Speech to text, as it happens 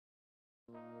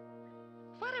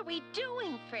What are we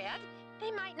doing, Fred? They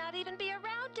might not even be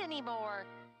around anymore.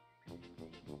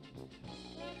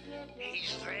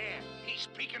 He's there. He's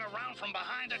peeking around from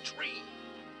behind a tree.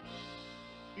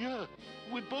 Yeah,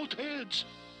 with both heads.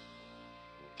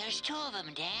 There's two of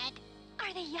them, Dad.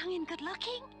 Are they young and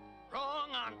good-looking?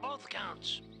 Wrong on both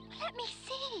counts. Let me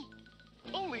see.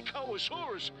 Holy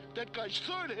cowosaurus, that guy's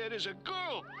third head is a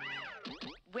girl.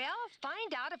 Well,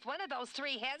 find out if one of those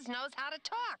three heads knows how to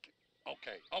talk.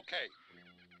 Okay.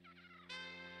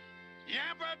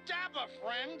 Yabba dabba,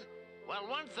 friend. Well,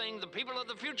 one thing, the people of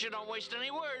the future don't waste any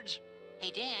words.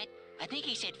 Hey, Dad, I think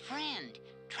he said friend.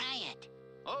 Try it.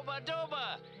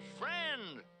 Oba-doba,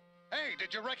 friend. Hey,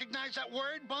 did you recognize that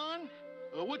word, Bon?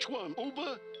 Which one,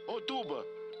 Uba or Duba?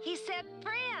 He said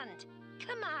friend.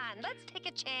 Come on, let's take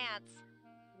a chance.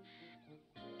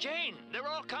 Jane, they're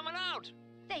all coming out.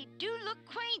 They do look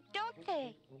quaint, don't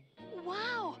they?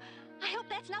 Wow. I hope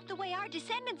that's not the way our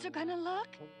descendants are gonna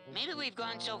look. Maybe we've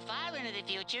gone so far into the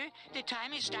future, the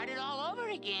time has started all over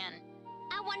again.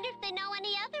 I wonder if they know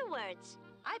any other words.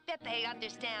 I bet they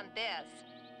understand this.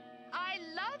 I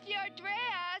love your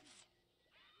dress.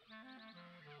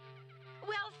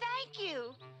 Well, thank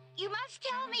you. You must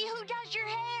tell me who does your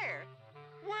hair.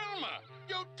 Wilma,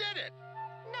 you did it.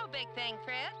 No big thing,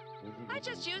 Fred. I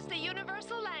just used the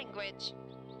universal language.